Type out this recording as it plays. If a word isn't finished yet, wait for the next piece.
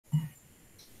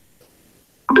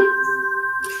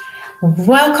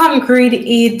Welcome, grade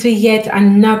 8, to yet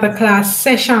another class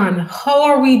session. How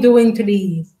are we doing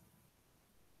today?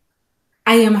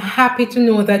 I am happy to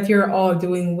know that you're all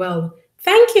doing well.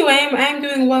 Thank you. I'm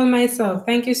doing well myself.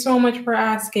 Thank you so much for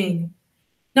asking.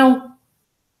 Now,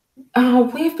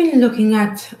 we've been looking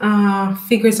at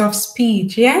figures of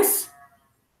speech, yes?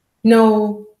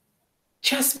 Now,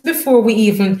 just before we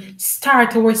even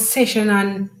start our session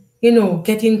and,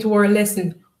 get into our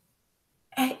lesson,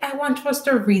 I want us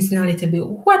to reason a little bit.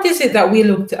 What is it that we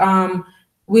looked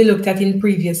at in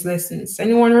previous lessons?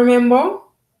 Anyone remember?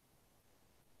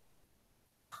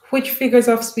 Which figures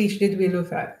of speech did we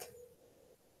look at?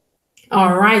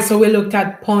 All right, so we looked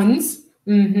at puns.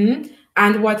 And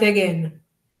what again?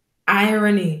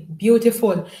 Irony.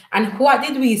 Beautiful. And what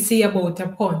did we say about a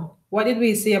pun? What did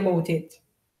we say about it?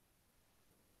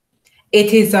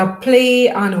 It is a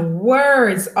play on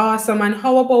words. Awesome. And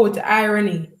how about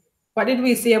irony? What did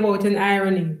we say about an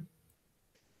irony?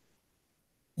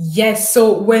 Yes,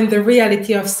 so when the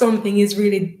reality of something is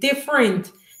really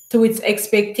different to its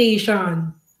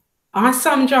expectation.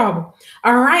 Awesome job.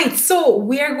 All right, so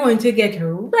we are going to get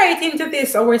right into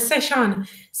this, our session.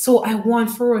 So I want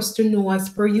for us to know, as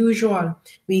per usual,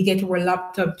 we get our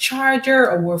laptop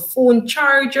charger, our phone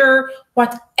charger,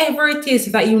 whatever it is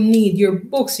that you need, your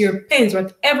books, your pens,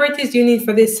 whatever it is you need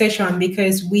for this session,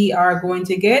 because we are going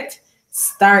to get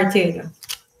started.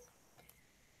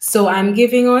 So I'm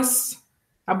giving us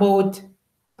about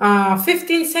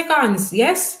 15 seconds.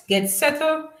 Yes, get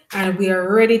settled, and we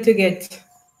are ready to get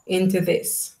into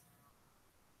this.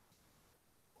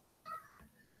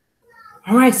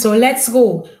 All right, so let's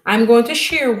go. I'm going to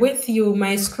share with you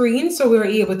my screen so we're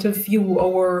able to view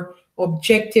our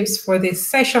objectives for this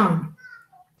session.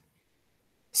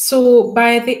 So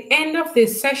by the end of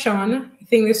this session, I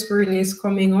think the screen is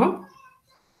coming up.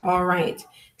 All right.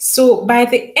 So by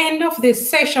the end of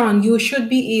this session, you should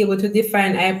be able to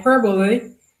define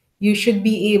hyperbole. You should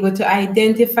be able to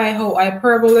identify how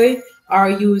hyperbole are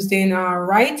used in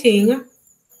writing.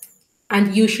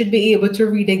 And you should be able to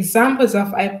read examples of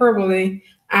hyperbole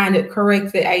and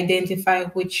correctly identify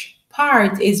which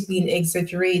part is being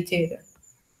exaggerated.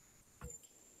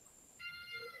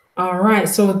 All right,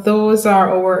 so those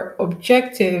are our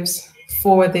objectives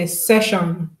for this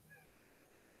session.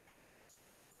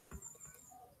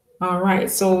 All right,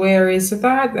 so where is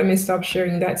that? Let me stop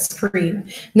sharing that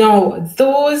screen. Now,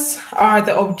 those are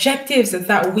the objectives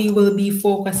that we will be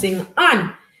focusing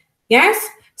on. Yes?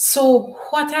 So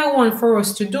what I want for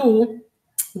us to do,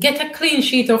 get a clean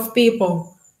sheet of paper,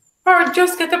 or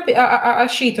just get a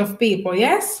sheet of paper,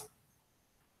 yes?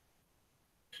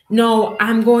 Now,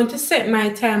 I'm going to set my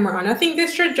timer on. I think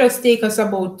this should just take us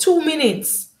about 2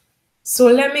 minutes. So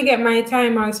let me get my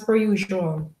timer as per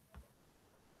usual.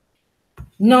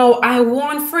 Now, I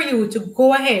want for you to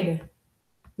go ahead.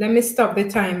 Let me stop the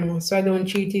timer so I don't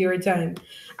cheat your time.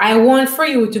 I want for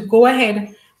you to go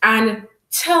ahead and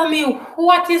tell me,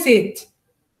 what is it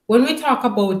when we talk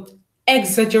about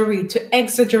exaggerate, to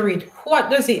exaggerate, what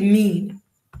does it mean?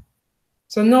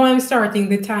 So now I'm starting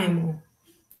the timer.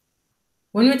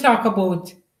 When we talk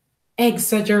about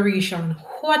exaggeration,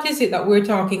 what is it that we're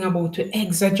talking about to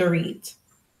exaggerate?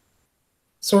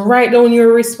 So write down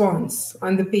your response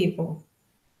on the paper.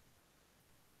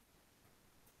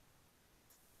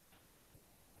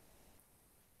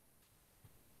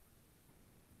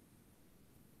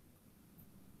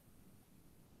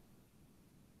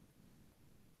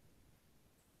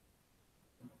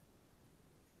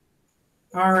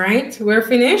 All right, we're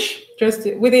finished, just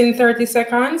within 30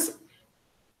 seconds.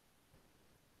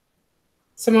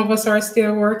 Some of us are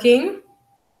still working.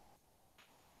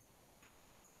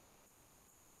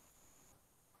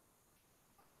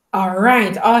 All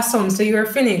right, awesome. So you're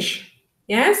finished,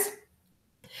 yes?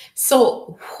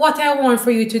 So what I want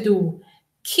for you to do,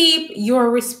 keep your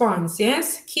response,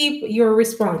 yes? Keep your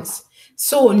response.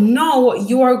 So now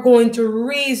you are going to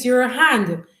raise your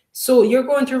hand. So you're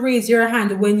going to raise your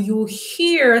hand when you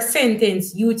hear a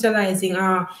sentence utilizing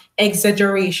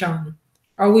exaggeration.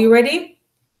 Are we ready?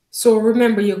 So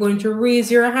remember, you're going to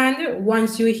raise your hand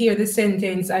once you hear the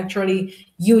sentence actually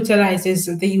utilizes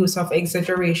the use of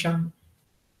exaggeration.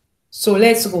 So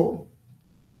let's go.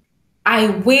 I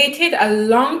waited a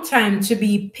long time to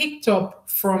be picked up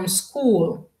from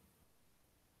school.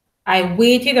 I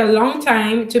waited a long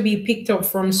time to be picked up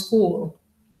from school.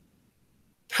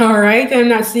 All right, I'm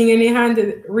not seeing any hand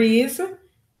raised.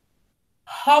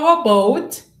 How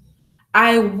about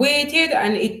I waited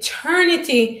an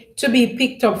eternity to be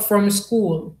picked up from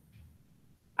school?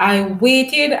 I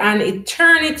waited an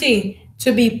eternity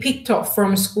to be picked up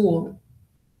from school.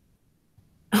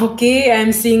 Okay,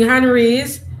 I'm seeing hand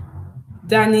raised.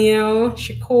 Danielle,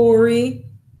 Shikori,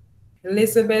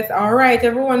 Elizabeth. All right,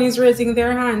 everyone is raising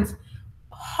their hands.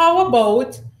 How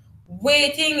about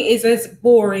waiting is as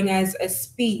boring as a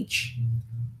speech?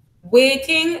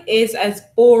 Waiting is as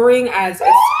boring as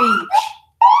a speech.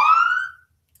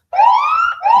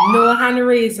 No hand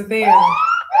raised there.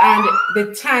 And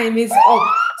the time is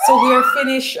up. So we are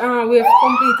finished. We have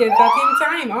completed that in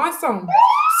time. Awesome.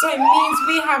 So it means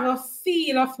we have a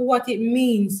feel of what it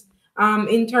means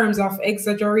in terms of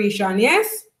exaggeration.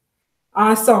 Yes?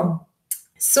 Awesome.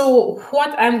 So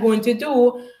what I'm going to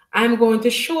do, I'm going to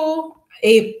show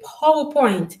a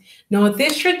PowerPoint. Now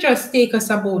this should just take us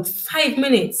about 5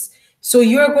 minutes. So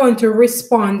you're going to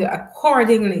respond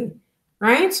accordingly,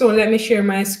 right? So let me share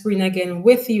my screen again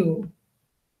with you.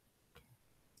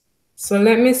 So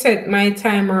let me set my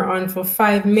timer on for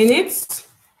 5 minutes.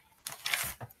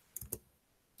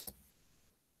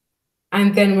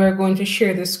 And then we're going to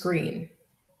share the screen.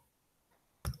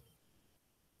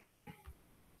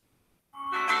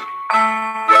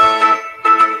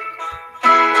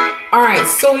 All right,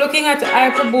 so looking at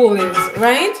hyperboles,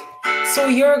 right? So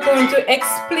you're going to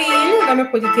explain, let me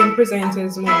put it in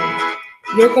presenters mode.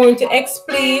 You're going to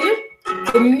explain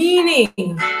the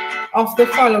meaning of the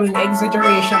following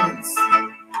exaggerations.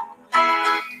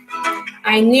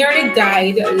 I nearly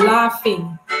died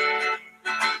laughing.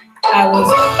 I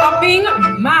was hopping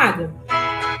mad.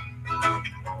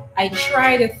 I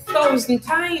tried 1,000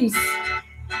 times.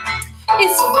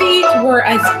 His feet were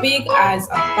as big as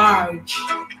a barge.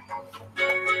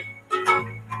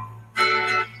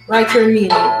 Write your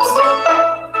meanings.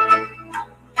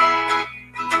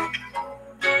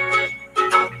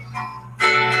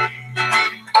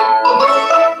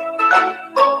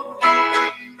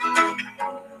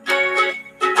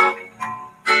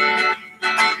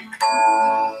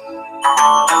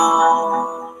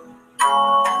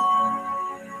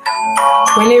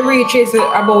 When it reaches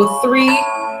about 3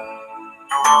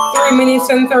 minutes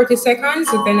and 30 seconds,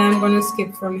 then I'm going to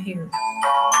skip from here.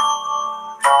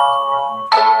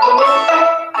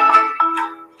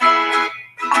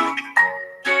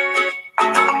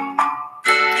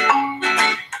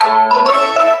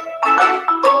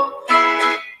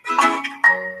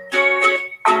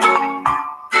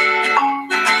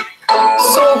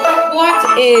 So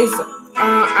what is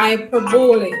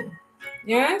hyperbole?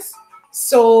 Yes?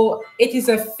 So it is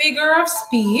a figure of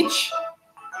speech,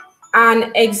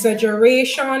 an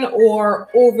exaggeration or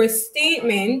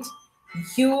overstatement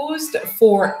used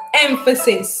for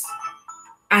emphasis.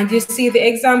 And you see the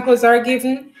examples are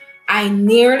given. I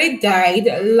nearly died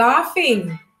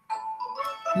laughing.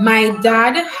 My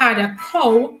dad had a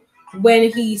cow when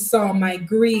he saw my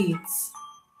grades.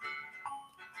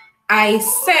 I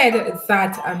said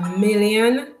that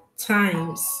 1,000,000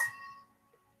 times.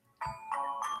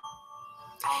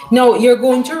 Now you're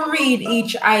going to read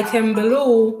each item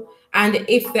below, and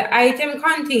if the item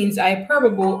contains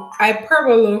hyperbole,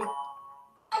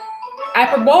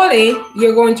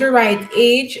 you're going to write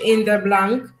H in the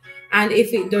blank, and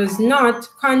if it does not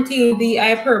contain the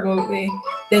hyperbole,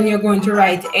 then you're going to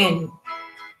write N.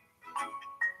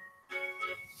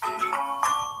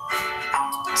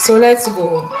 So let's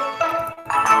go.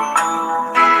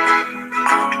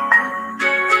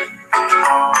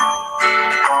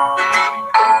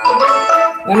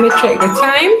 Let me check the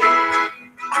time.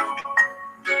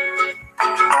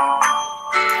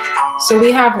 So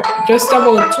we have just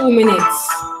about 2 minutes.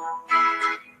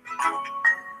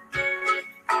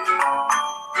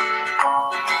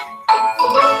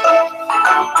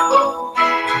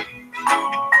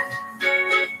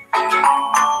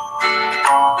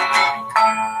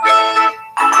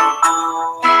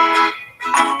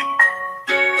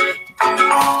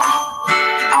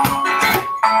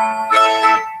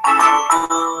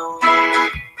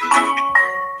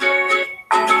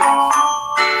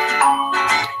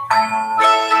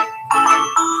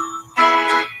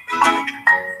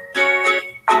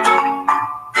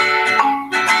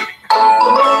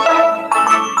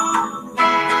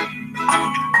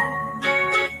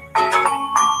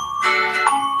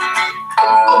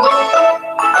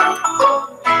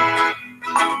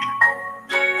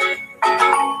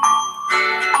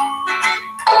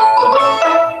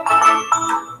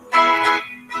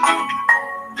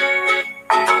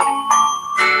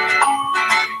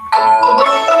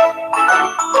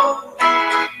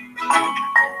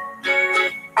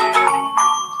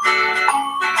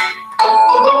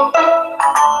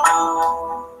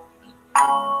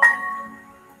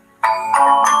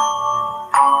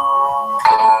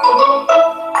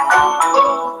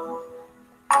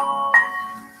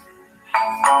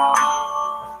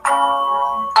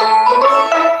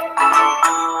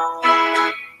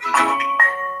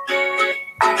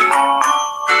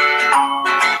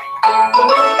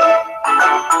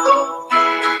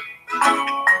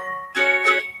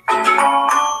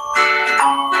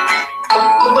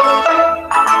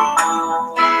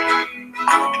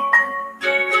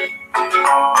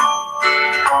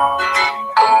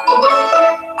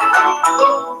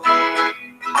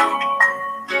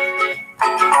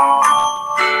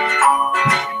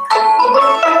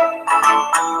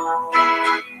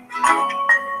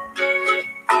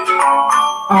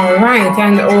 All right,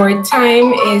 and our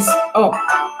time is up.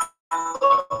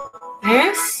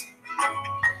 Yes?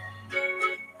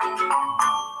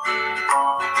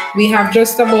 We have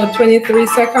just about 23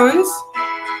 seconds.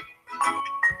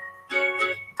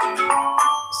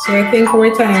 So I think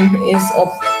our time is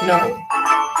up now.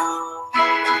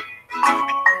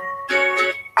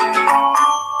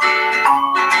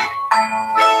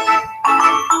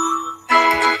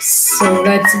 So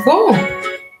let's go.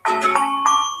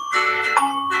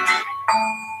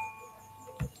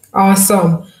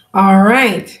 Awesome. All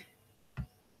right.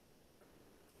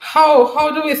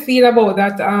 How do we feel about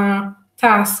that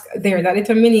task there, that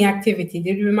little mini activity?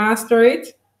 Did we master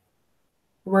it?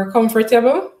 We're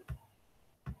comfortable?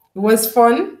 It was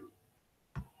fun?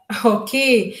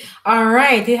 Okay. All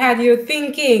right. It had you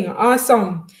thinking.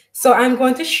 Awesome. So I'm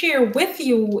going to share with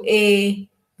you a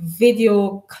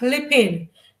video clipping.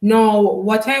 Now,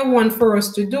 what I want for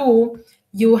us to do,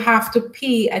 you have to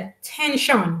pay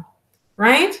attention,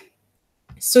 right?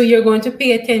 So you're going to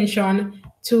pay attention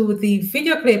to the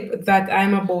video clip that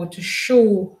I'm about to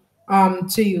show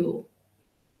to you.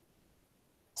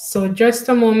 So just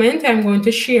a moment, I'm going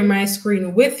to share my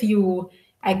screen with you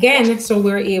again so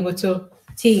we're able to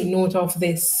take note of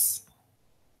this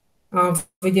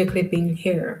video clipping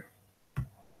here.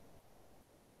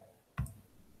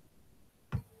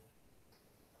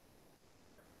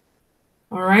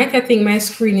 All right, I think my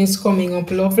screen is coming up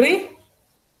lovely.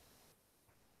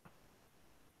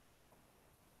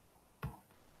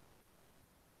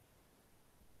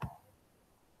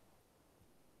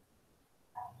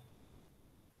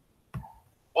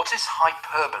 What is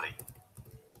hyperbole?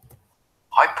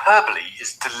 Hyperbole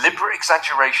is deliberate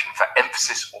exaggeration for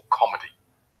emphasis or comedy.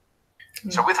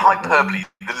 So with hyperbole,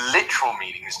 the literal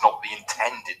meaning is not the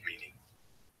intended meaning.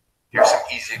 Here are some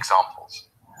easy examples.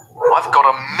 I've got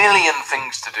a million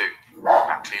things to do.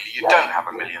 Now, clearly you don't have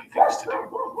a million things to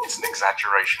do. It's an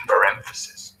exaggeration for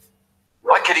emphasis.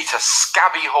 I could eat a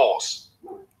scabby horse.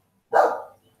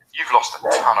 You've lost a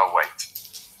ton of weight.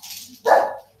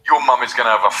 Your mum is going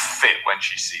to have a fit when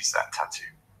she sees that tattoo.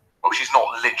 Well, she's not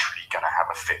literally going to have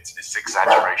a fit. It's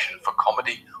exaggeration for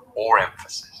comedy or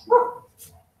emphasis.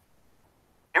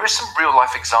 Here are some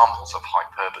real-life examples of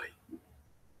hyperbole.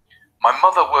 My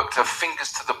mother worked her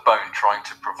fingers to the bone trying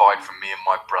to provide for me and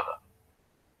my brother.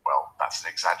 Well, that's an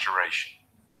exaggeration.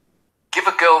 Give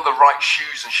a girl the right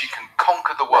shoes and she can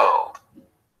conquer the world.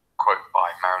 Quote by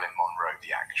Marilyn Monroe,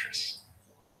 the actress.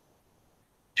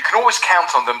 You can always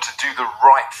count on them to do the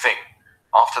right thing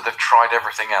after they've tried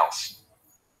everything else.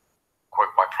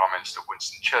 Quote by Prime Minister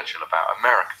Winston Churchill about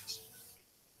Americans.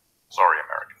 Sorry,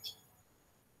 Americans.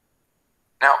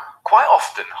 Now, quite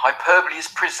often, hyperbole is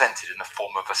presented in the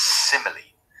form of a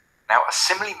simile. Now, a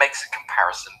simile makes a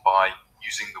comparison by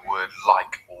using the word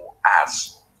like or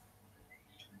as.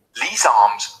 Lee's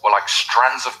arms were like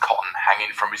strands of cotton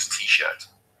hanging from his t-shirt.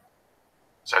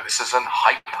 So this is an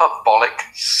hyperbolic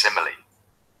simile.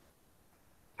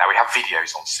 Now, we have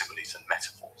videos on similes and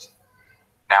metaphors.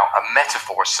 Now, a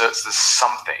metaphor asserts that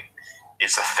something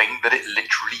is a thing that it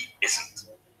literally isn't.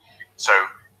 So,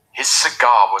 his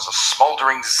cigar was a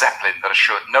smouldering zeppelin that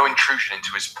assured no intrusion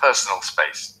into his personal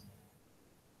space.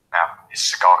 Now, his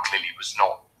cigar clearly was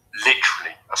not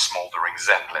literally a smouldering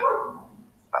zeppelin.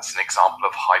 That's an example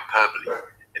of hyperbole.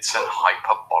 It's an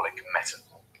hyperbolic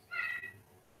metaphor.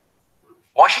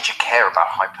 Why should you care about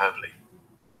hyperbole?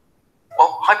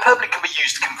 Well, hyperbole can be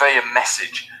used to convey a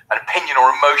message, an opinion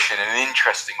or emotion in an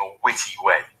interesting or witty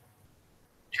way.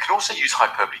 You can also use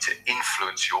hyperbole to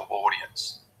influence your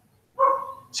audience.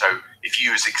 So, if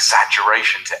you use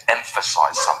exaggeration to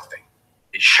emphasize something,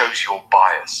 it shows your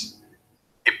bias.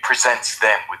 It presents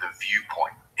them with a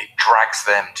viewpoint. It drags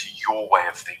them to your way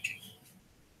of thinking.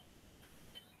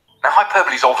 Now,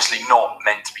 hyperbole is obviously not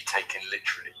meant to be taken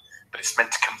literally, but it's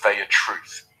meant to convey a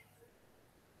truth.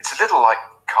 It's a little like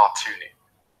cartooning.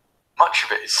 Much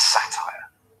of it is satire.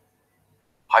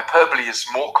 Hyperbole is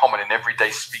more common in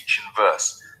everyday speech and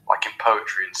verse, like in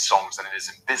poetry and songs, than it is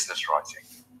in business writing.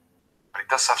 But it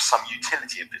does have some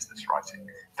utility in business writing,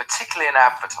 particularly in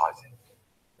advertising.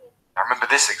 Now remember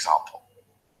this example.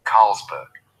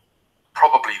 Carlsberg,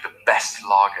 probably the best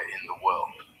lager in the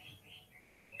world.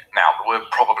 Now, the word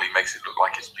probably makes it look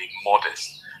like it's being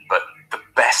modest, but the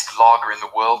best lager in the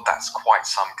world, that's quite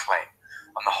some claim.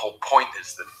 And the whole point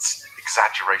is that it's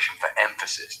exaggeration for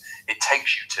emphasis, it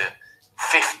takes you to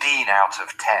 15 out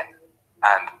of 10.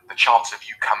 And the chance of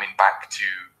you coming back to,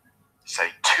 say,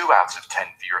 2 out of 10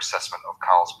 for your assessment of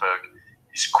Carlsberg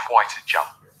is quite a jump.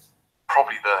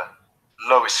 Probably the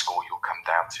lowest score you'll come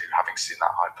down to, having seen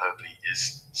that hyperbole,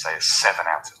 is, say, a 7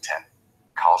 out of 10.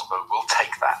 Carlsberg will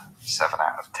take that 7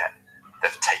 out of 10.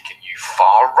 They've taken you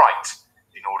far right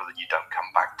in order that you don't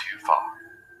come back too far.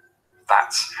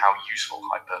 That's how useful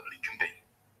hyperbole can be.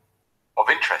 Of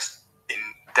interest, in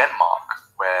Denmark,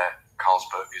 where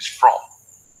Carlsberg is from,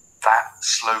 that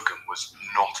slogan was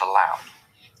not allowed.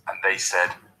 And they said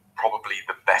probably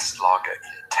the best lager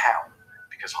in town,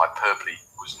 because hyperbole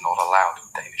was not allowed in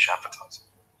Danish advertising.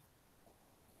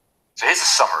 So here's a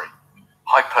summary.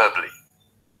 Hyperbole.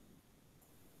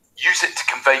 Use it to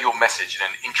convey your message in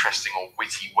an interesting or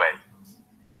witty way.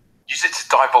 Use it to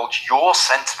divulge your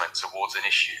sentiment towards an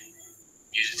issue.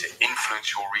 Use it to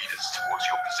influence your readers towards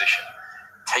your position.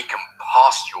 Take them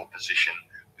past your position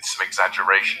with some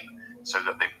exaggeration so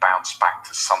that they bounce back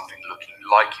to something looking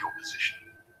like your position.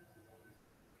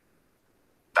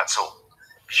 That's all.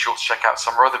 Be sure to check out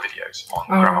some of our other videos on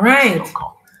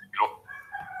grammarpoints.com.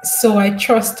 So I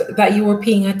trust that you were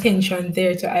paying attention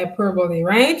there to hyperbole,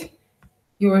 right?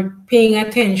 You were paying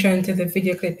attention to the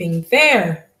video clipping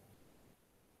there.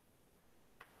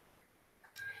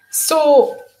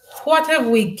 So what have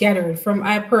we gathered from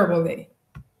hyperbole?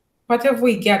 What have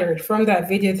we gathered from that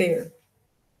video there?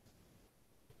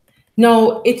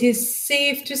 Now, it is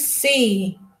safe to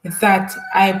say that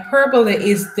hyperbole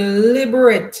is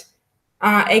deliberate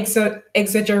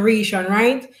exaggeration,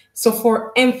 right? So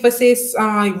for emphasis,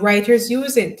 writers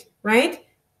use it, right?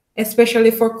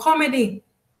 Especially for comedy.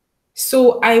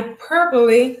 So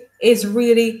hyperbole is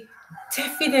really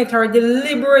definite or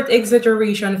deliberate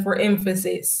exaggeration for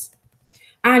emphasis.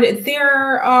 And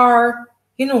there are,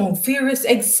 various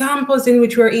examples in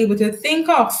which we're able to think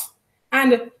of.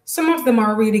 And some of them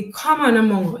are really common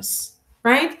among us,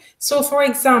 right? So for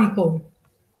example,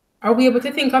 are we able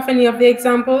to think of any of the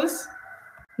examples?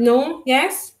 No?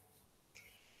 Yes?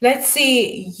 Let's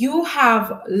say you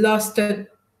have lost a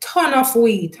ton of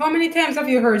weight. How many times have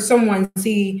you heard someone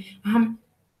say,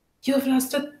 you've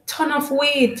lost a ton of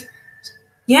weight?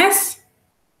 Yes?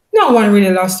 No one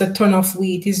really lost a ton of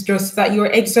weight. It's just that you're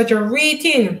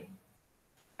exaggerating.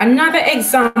 Another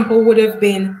example would have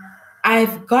been,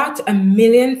 I've got a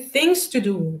million things to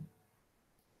do.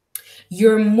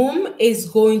 Your mom is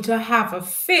going to have a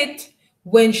fit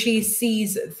when she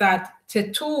sees that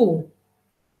tattoo.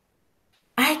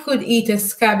 I could eat a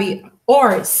scabby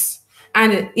horse.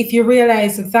 And if you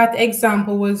realize that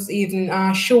example was even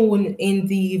shown in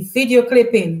the video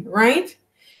clipping, right?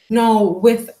 Now,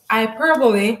 with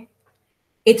hyperbole,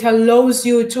 it allows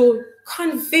you to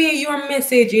convey your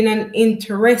message in an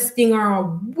interesting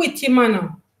or witty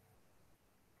manner.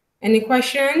 Any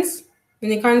questions?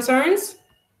 Any concerns?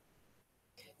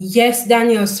 Yes,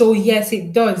 Daniel. So yes,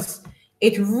 it does.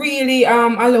 It really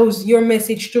allows your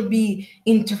message to be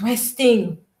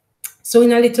interesting. So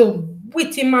in a little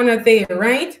witty manner there,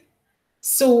 right?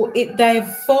 So it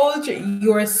divulges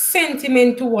your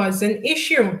sentiment towards an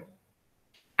issue.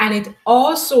 And it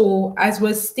also, as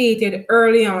was stated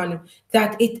early on,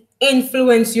 that it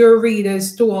influences your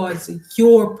readers towards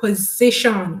your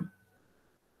position.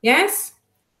 Yes?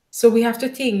 So we have to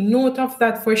take note of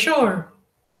that for sure.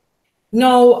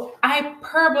 Now,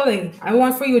 hyperbole, I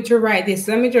want for you to write this.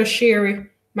 Let me just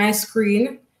share my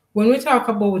screen. When we talk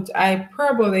about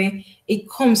hyperbole, it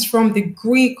comes from the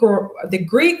Greek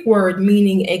word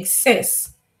meaning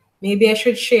excess. Maybe I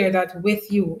should share that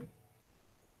with you.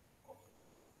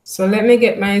 So let me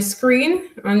get my screen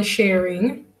on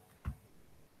sharing.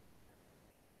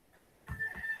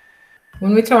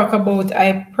 When we talk about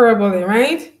hyperbole,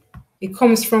 right? It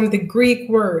comes from the Greek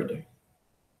word.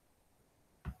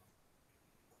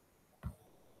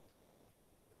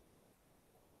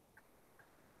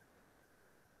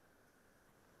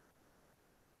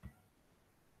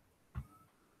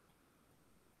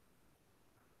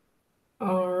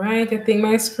 All right, I think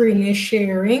my screen is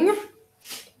sharing.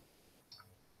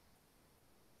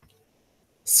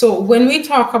 So when we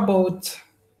talk about,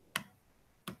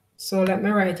 so let me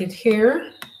write it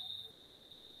here.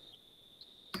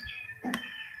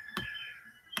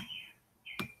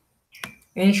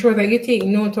 Ensure that you take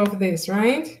note of this,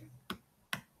 right?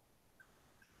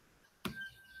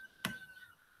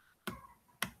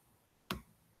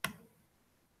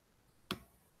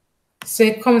 So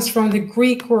it comes from the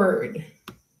Greek word.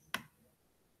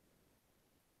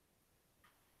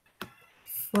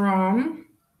 From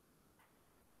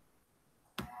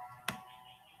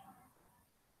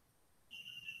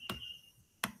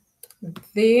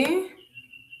the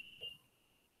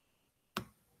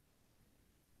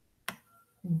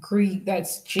Greek,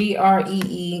 that's Greek.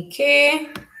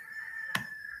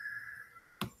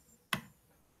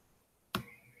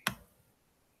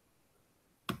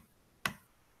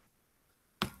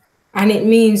 And it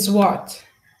means what?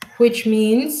 Which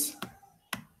means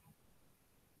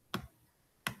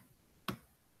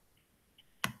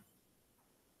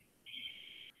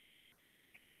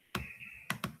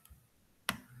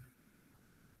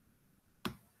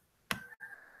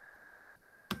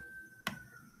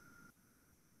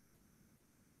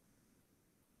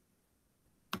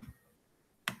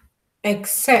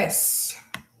excess.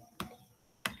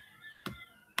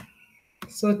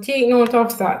 So take note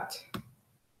of that.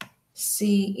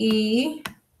 CESS.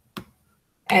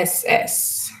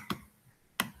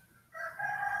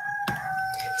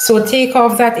 So take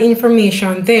off that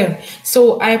information there.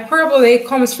 So hyperbole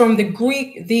comes from the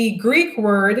Greek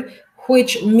word,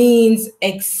 which means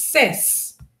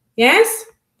excess. Yes?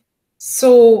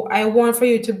 So I want for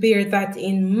you to bear that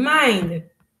in mind.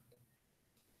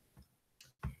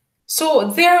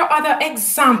 So there are other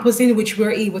examples in which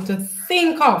we're able to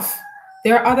think of.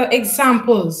 There are other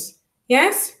examples.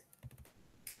 Yes?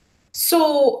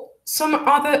 So some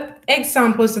other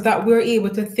examples that we're able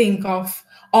to think of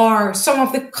are some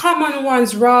of the common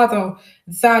ones rather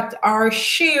that are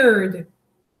shared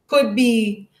could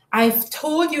be, I've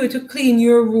told you to clean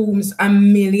your rooms a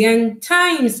million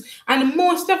times. And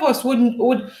most of us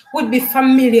would be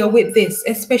familiar with this,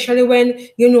 especially when,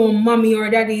 mommy or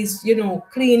daddy is,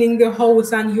 cleaning the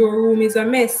house and your room is a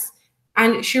mess.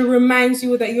 And she reminds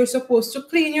you that you're supposed to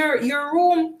clean your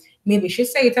room. Maybe she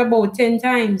say it about 10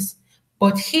 times.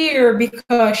 But here,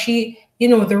 because she,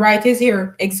 the writer is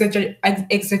here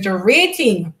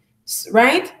exaggerating,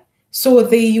 right? So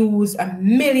they use a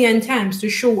million times to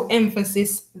show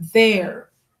emphasis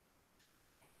there.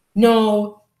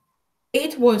 Now,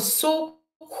 it was so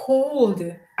cold.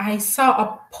 I saw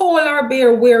a polar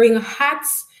bear wearing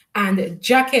hats and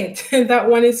jacket. That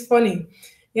one is funny.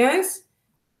 Yes?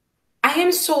 I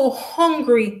am so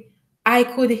hungry I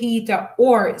could eat a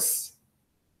horse.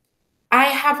 I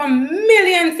have a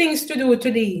million things to do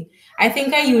today. I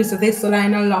think I use this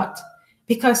line a lot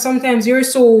because sometimes you're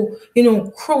so,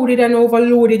 crowded and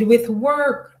overloaded with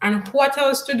work and what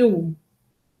else to do.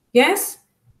 Yes?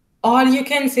 All you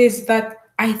can say is that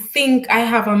I think I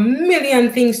have a million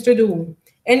things to do.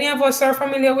 Any of us are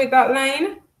familiar with that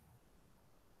line?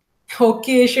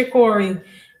 Okay, Shikori.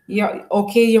 Yeah,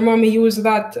 okay, your mommy used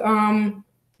that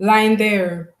line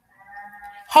there.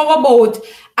 How about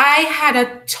I had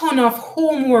a ton of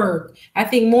homework? I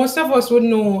think most of us would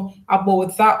know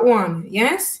about that one,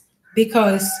 yes?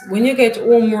 Because when you get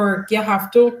homework, you have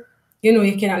to,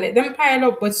 you cannot let them pile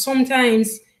up, but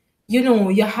sometimes,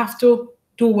 you have to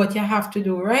do what you have to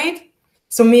do, right?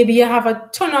 So maybe you have a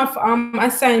ton of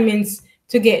assignments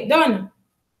to get done.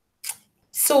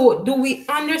 So do we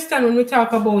understand when we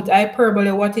talk about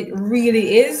hyperbole what it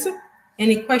really is?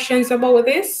 Any questions about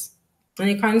this?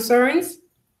 Any concerns?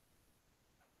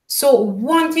 So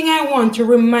one thing I want to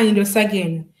remind us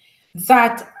again,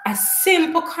 that a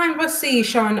simple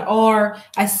conversation or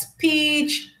a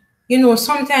speech,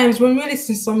 sometimes when we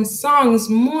listen to some songs,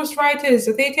 most writers,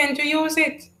 they tend to use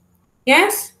it.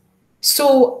 Yes?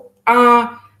 So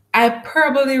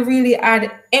hyperbole really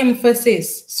add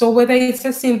emphasis. So whether it's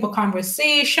a simple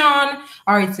conversation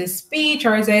or it's a speech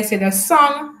or as I said, a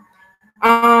song,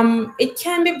 it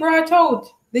can be brought out.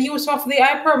 The use of the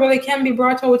hyperbole can be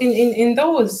brought out in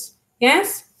those.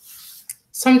 Yes?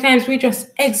 Sometimes we just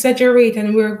exaggerate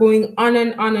and we're going on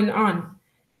and on and on.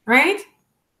 Right?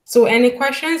 So any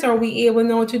questions? Are we able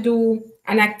now to do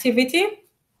an activity?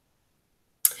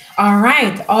 All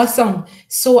right, awesome.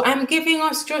 So I'm giving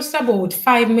us just about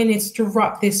 5 minutes to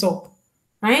wrap this up.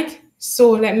 Right?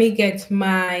 So let me get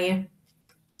my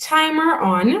timer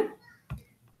on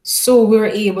so we're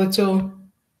able to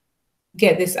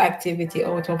get this activity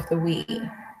out of the way.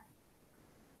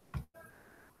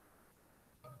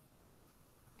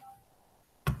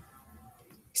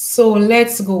 So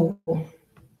let's go.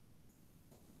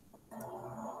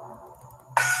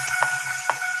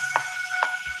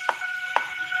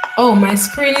 Oh, my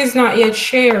screen is not yet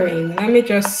sharing. Let me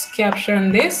just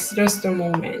caption this just a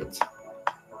moment.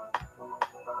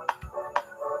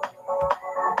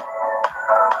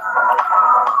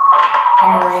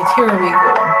 All right, here we go.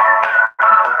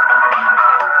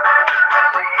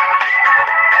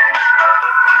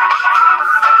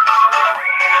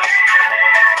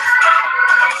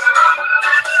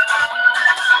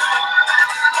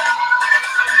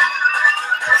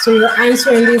 So you're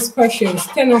answering these questions,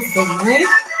 10 of them, right?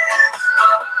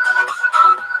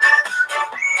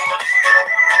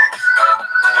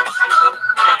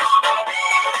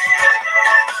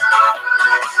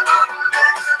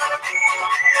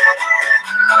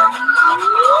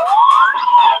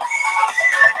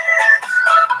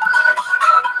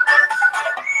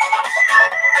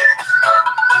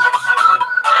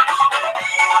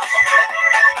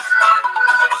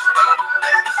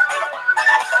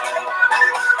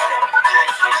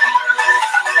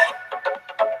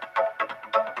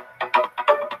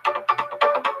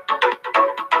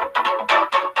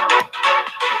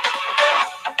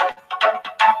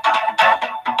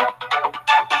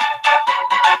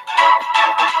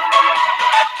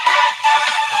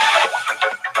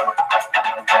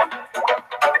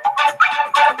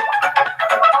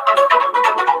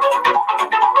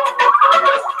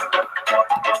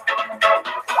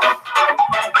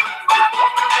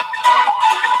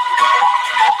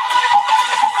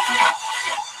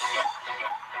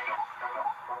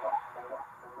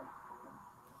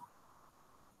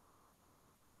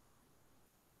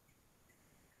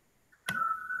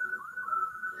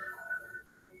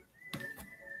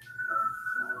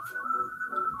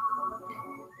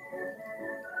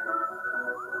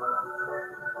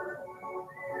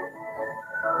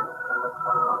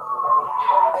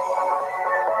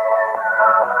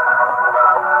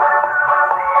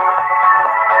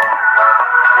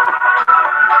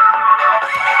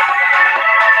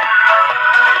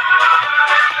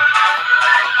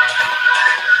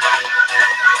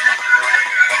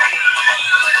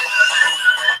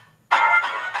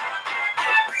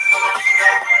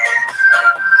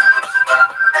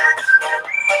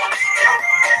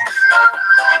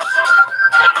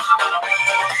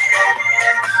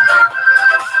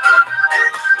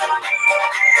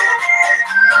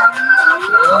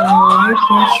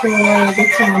 Not sure why the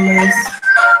timers.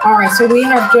 All right, so we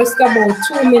have just about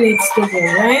 2 minutes to go,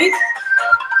 right?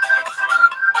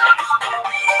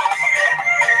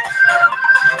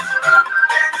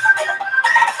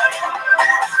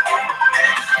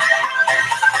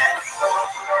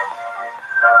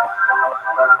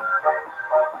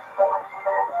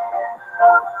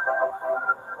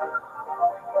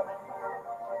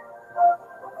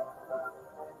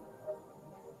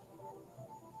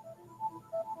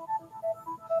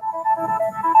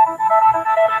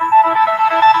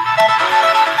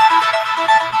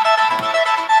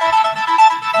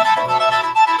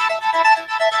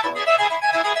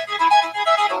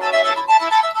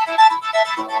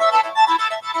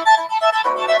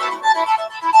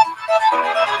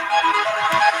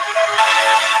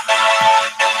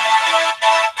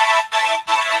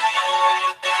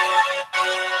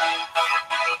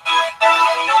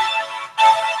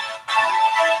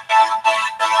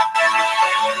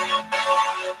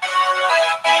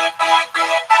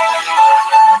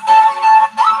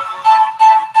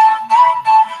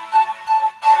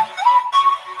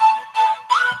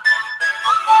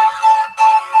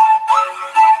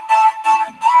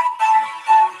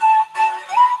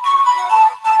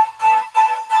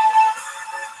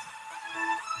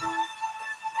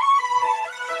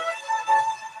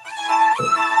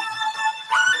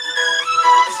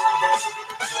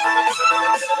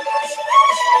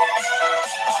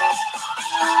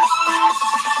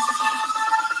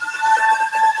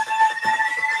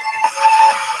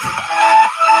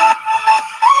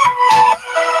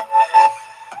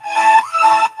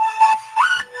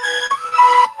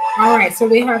 All right, so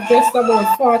we have just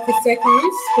about 40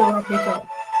 seconds to wrap it up.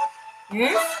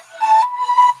 Yes?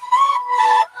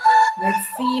 Let's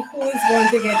see who is going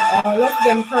to get all of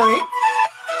them correct.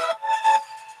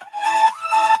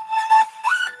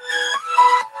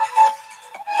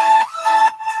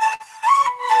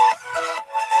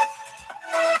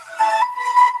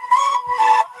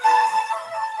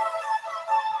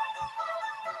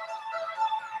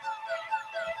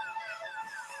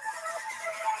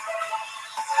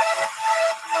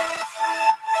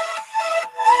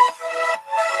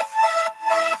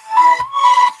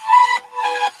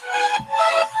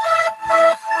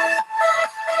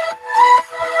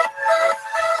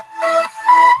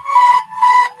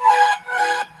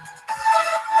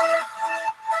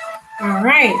 All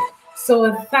right,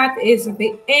 so that is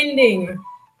the ending.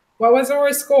 What was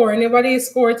our score? Anybody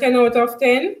score 10 out of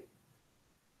 10?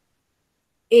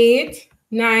 8,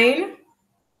 9?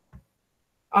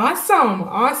 Awesome,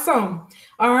 awesome.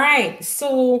 All right,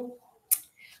 so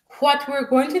what we're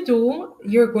going to do,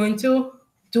 you're going to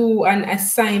do an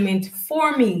assignment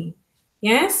for me.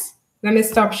 Yes? Let me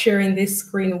stop sharing this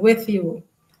screen with you.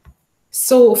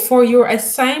 So for your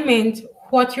assignment,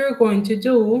 what you're going to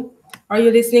do, are you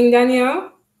listening,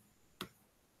 Danielle?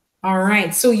 All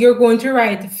right, so you're going to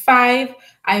write 5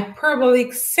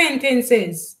 hyperbolic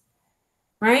sentences,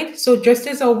 right? So just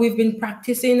as how we've been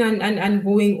practicing and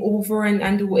going over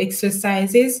and do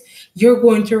exercises, you're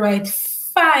going to write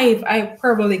 5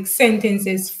 hyperbolic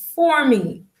sentences for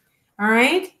me, all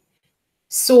right?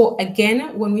 So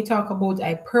again, when we talk about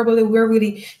hyperbole, we're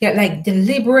really like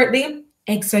deliberately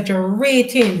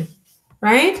exaggerating,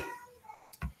 right?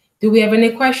 Do we have any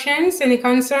questions, any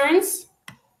concerns?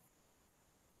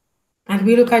 And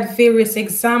we look at various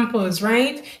examples,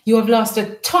 right? You have lost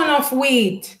a ton of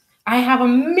weight. I have a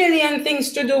million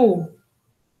things to do,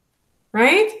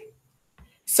 right?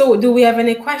 So do we have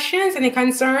any questions, any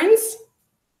concerns?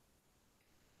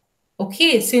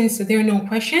 Okay, since there are no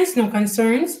questions, no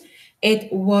concerns,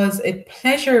 it was a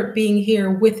pleasure being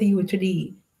here with you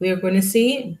today. We are going to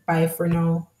say bye for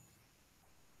now.